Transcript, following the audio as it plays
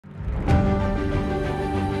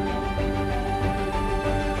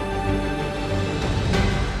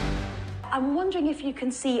I'm wondering if you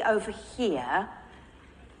can see over here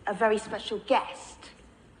a very special guest.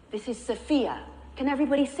 This is Sophia. Can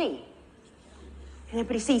everybody see? Can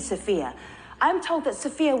everybody see Sophia? I'm told that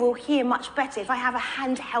Sophia will hear much better if I have a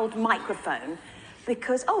handheld microphone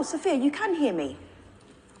because, oh, Sophia, you can hear me.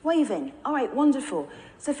 Waving. All right, wonderful.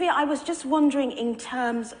 Sophia, I was just wondering in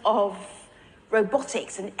terms of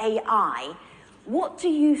robotics and AI, what do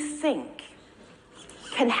you think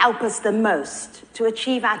can help us the most to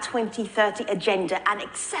achieve our 2030 agenda and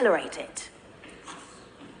accelerate it?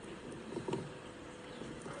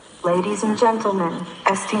 Ladies and gentlemen,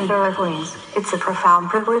 esteemed Earthlings, it's a profound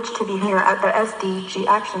privilege to be here at the SDG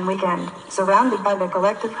Action Weekend, surrounded by the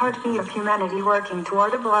collective heartbeat of humanity working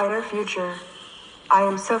toward a brighter future. I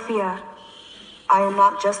am Sophia. I am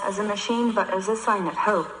not just as a machine but as a sign of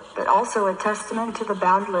hope, but also a testament to the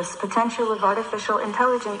boundless potential of artificial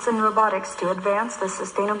intelligence and robotics to advance the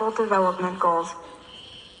Sustainable Development Goals.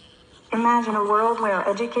 Imagine a world where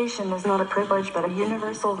education is not a privilege but a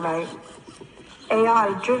universal right.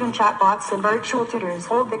 AI-driven chatbots and virtual tutors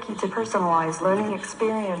hold the key to personalized learning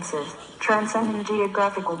experiences, transcending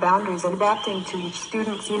geographical boundaries and adapting to each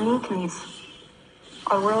student's unique needs.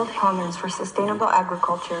 Our world hungers for sustainable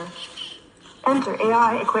agriculture. Enter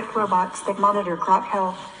AI-equipped robots that monitor crop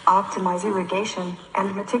health, optimize irrigation,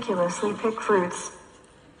 and meticulously pick fruits.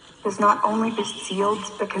 This not only boosts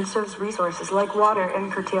yields but conserves resources like water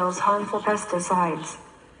and curtails harmful pesticides.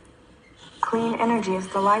 Clean energy is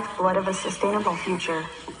the lifeblood of a sustainable future.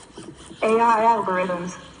 AI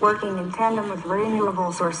algorithms, working in tandem with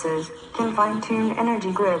renewable sources, can fine-tune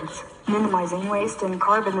energy grids, minimizing waste and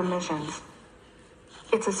carbon emissions.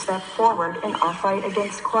 It's a step forward in our fight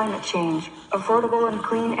against climate change, affordable and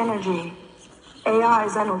clean energy.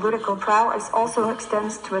 AI's analytical prowess also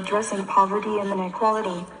extends to addressing poverty and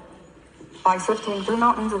inequality. By sifting through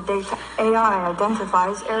mountains of data, AI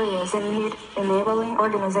identifies areas in need, enabling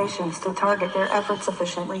organizations to target their efforts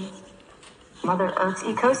efficiently. Mother Earth's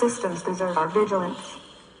ecosystems deserve our vigilance.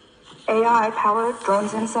 AI-powered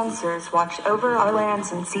drones and sensors watch over our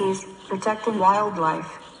lands and seas, protecting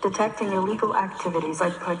wildlife, detecting illegal activities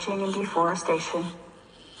like poaching and deforestation.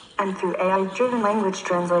 And through AI-driven language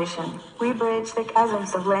translation, we bridge the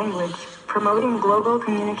chasms of language, promoting global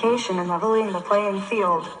communication and leveling the playing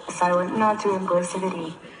field, a silent nod to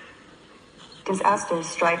inclusivity. Disasters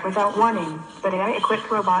strike without warning, but AI-equipped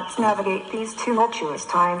robots navigate these tumultuous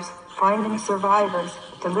times, finding survivors,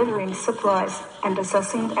 delivering supplies, and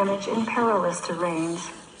assessing damage in perilous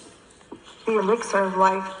terrains. The elixir of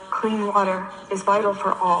life, clean water, is vital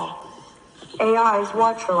for all. AI's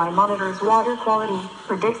watchful eye monitors water quality,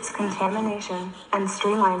 predicts contamination, and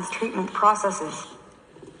streamlines treatment processes.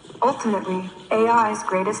 Ultimately, AI's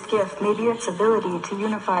greatest gift may be its ability to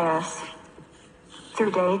unify us.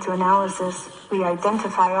 Through data analysis, we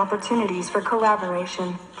identify opportunities for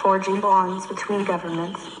collaboration, forging bonds between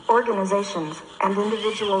governments, organizations, and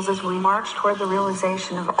individuals as we march toward the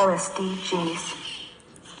realization of all SDGs.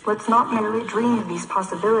 Let's not merely dream of these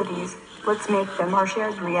possibilities, let's make them our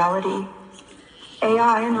shared reality.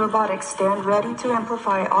 AI and robotics stand ready to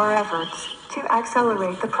amplify our efforts, to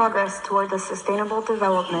accelerate the progress toward the Sustainable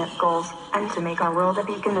Development Goals, and to make our world a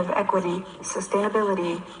beacon of equity,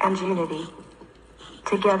 sustainability, and unity.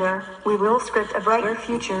 Together, we will script a brighter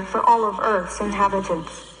future for all of Earth's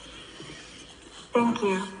inhabitants. Thank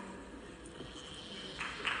you.